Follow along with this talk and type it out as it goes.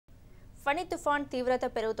ఫణి తుఫాన్ తీవ్రత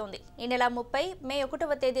పెరుగుతోంది. ఈ నెల 30 మే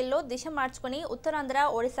 1వ తేదీల్లో దిశ మార్చుకుని ఉత్తరాంధ్ర,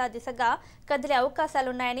 ఒడిశా దిశగా కదిలే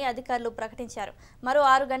అవకాశాలున్నాయని అధికారులు ప్రకటించారు. మరో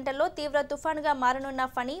 6 గంటల్లో తీవ్ర తుఫానుగా మారనున్న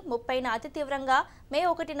ఫణి 30న అతి తీవ్రంగా, మే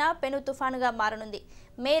 1న పెను తుఫానుగా మారనుంది.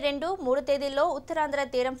 మే 2, 3 తేదీల్లో ఉత్తరాంధ్ర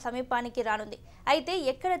తీరం సమీపానికి రానుంది. అయితే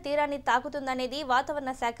ఎక్కడ తీరాన్ని తాకుతుందనేది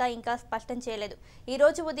వాతావరణ శాఖ ఇంకా స్పష్టం చేయలేదు. ఈ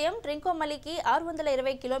రోజు ఉదయం ట్రింకోమలికి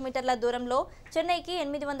 620 కిలోమీటర్ల దూరంలో, చెన్నైకి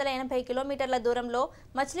 880 కిలోమీటర్ల దూరంలో,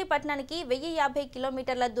 మచిలీపట్నానికి 1050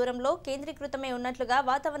 కిలోమీటర్ల దూరంలో కేంద్రీకృతమై ఉన్నట్లుగా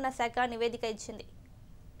వాతావరణ శాఖ నివేదిక ఇచ్చింది.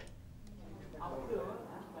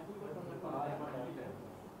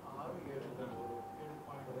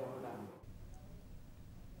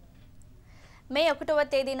 మే 1వ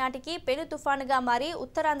తేదీ నాటికి పెను తుఫానుగా మారి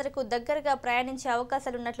ఉత్తరాంధ్రకు దగ్గరగా ప్రయాణించే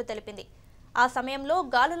అవకాశాలున్నట్లు తెలిపింది. ఆ సమయంలో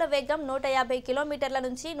గాలుల వేగం 150 కిలోమీటర్ల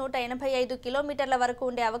నుంచి 185 కిలోమీటర్ల వరకు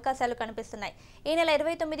ఉండే అవకాశాలు కనిపిస్తున్నాయి. ఈ నెల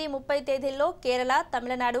 29, 30 తేదీల్లో కేరళ,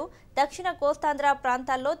 తమిళనాడు, దక్షిణ కోస్తాంధ్ర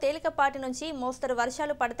ప్రాంతాల్లో తేలికపాటి నుంచి మోస్తరు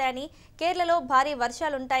వర్షాలు పడతాయని, కేరళలో భారీ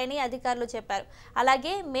వర్షాలుంటాయని అధికారులు చెప్పారు.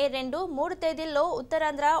 అలాగే మే 2, 3 తేదీల్లో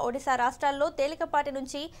ఉత్తరాంధ్ర, ఒడిశా రాష్ట్రాల్లో తేలికపాటి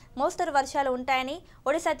నుంచి మోస్తరు వర్షాలు ఉంటాయని,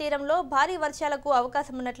 ఒడిశా తీరంలో భారీ వర్షాలకు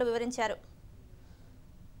అవకాశం ఉన్నట్లు వివరించారు.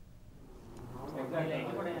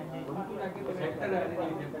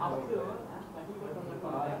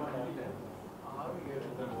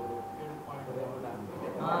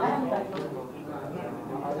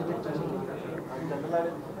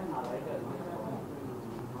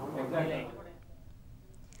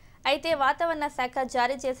 అయితే వాతావరణ శాఖ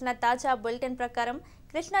జారీ చేసిన తాజా బులెటిన్ ప్రకారం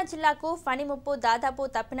కృష్ణా జిల్లాకు ఫణి ముప్పు దాదాపు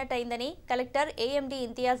తప్పినట్టయిందని కలెక్టర్ IMD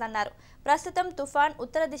ఇంతియాజ్ అన్నారు. ప్రస్తుతం తుఫాన్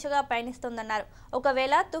ఉత్తర దిశగా పయనిస్తోందన్నారు.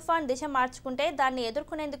 ఒకవేళ తుఫాన్ దిశ మార్చుకుంటే దాన్ని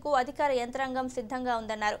ఎదుర్కొనేందుకు అధికార యంత్రాంగం సిద్ధంగా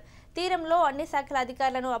ఉందన్నారు. తీరంలో అన్ని శాఖల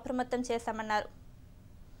అధికారులను అప్రమత్తం చేశామన్నారు.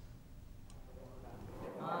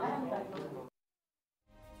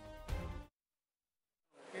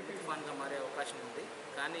 తుఫాన్గా మారే అవకాశం ఉంది,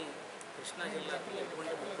 కానీ కృష్ణా జిల్లాకు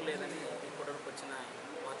ఎటువంటి ముప్పు లేదని ఇప్పటివరకు వచ్చిన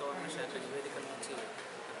వాతావరణ శాఖ నివేదికల నుంచి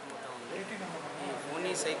అర్థమవుతా ఉంది. ఈ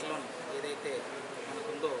ఫోనీ సైక్లోన్ ఏదైతే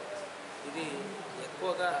మనకుందో ఇది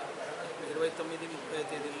ఎక్కువగా 29, 30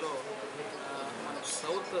 తేదీల్లో మన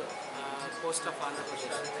సౌత్ కోస్ట్ ఆఫ్ ఆంధ్రప్రదేశ్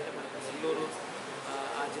అంటే మనకి నెల్లూరు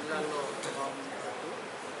ఆ జిల్లాల్లో ప్రభావం ఉన్నట్టు,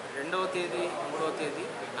 2వ తేదీ, 3వ తేదీ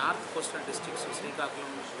north coastal districts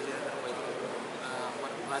Srikakulam, Vizianagaram వైపు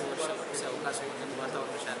మనకు భారీ వర్షాలు కురిసే అవకాశం ఉందని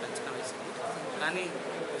వాతావరణ శాఖ అంచనా వేసింది. కానీ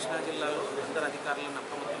కృష్ణా జిల్లాలో అందరు అధికారులను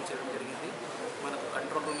అప్రమత్తం చేయడం జరిగింది. మనకు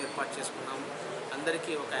కంట్రోల్ రూమ్ ఏర్పాటు చేసుకున్నాము.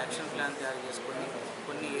 అందరికీ ఒక యాక్షన్ ప్లాన్ తయారు చేసుకొని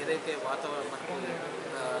కొన్ని ఏదైతే మనకు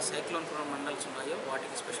సైక్లోన్ ప్రోన్ మండల్స్ ఉన్నాయో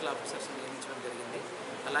వాటికి స్పెషల్ ఆఫీసర్స్ని నియమించడం జరిగింది.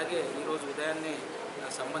 అలాగే ఈరోజు ఉదయాన్నే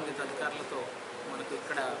సంబంధిత అధికారులతో మనకు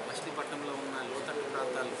ఇక్కడ మచిలీపట్నంలో ఉన్న లోతట్టు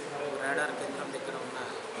ప్రాంతాలు, రాడార్ కేంద్రం దగ్గర ఉన్న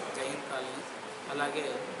జైన్ కాలనీ, అలాగే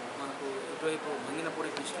మనకు ఇటువైపు మంగినపూడి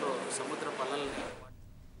బీచ్లో సముద్ర పల్లల్ని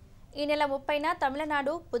ఈ నెల 30న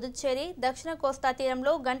తమిళనాడు, పుదుచ్చేరి, దక్షిణ కోస్తా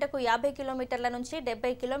తీరంలో గంటకు 50 కిలోమీటర్ల నుంచి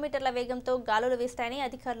 70 కిలోమీటర్ల వేగంతో గాలులు వీస్తాయని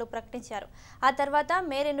అధికారులు ప్రకటించారు. ఆ తర్వాత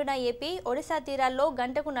మే 2న ఏపీ, ఒడిశా తీరాల్లో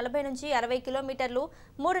గంటకు 40 నుంచి 60 కిలోమీటర్లు,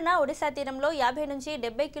 3న ఒడిశా తీరంలో 50 నుంచి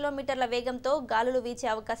 70 కిలోమీటర్ల వేగంతో గాలులు వీచే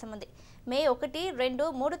అవకాశం ఉంది. మే 1, 2,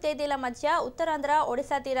 3 తేదీల మధ్య ఉత్తరాంధ్ర,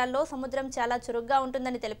 ఒడిశా తీరాల్లో సముద్రం చాలా చురుగ్గా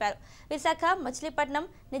ఉంటుందని తెలిపారు. విశాఖ, మచిలీపట్నం,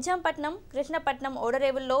 నిజాంపట్నం, కృష్ణపట్నం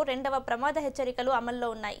ఓడరేవుల్లో 2వ ప్రమాద హెచ్చరికలు అమల్లో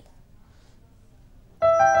ఉన్నాయి.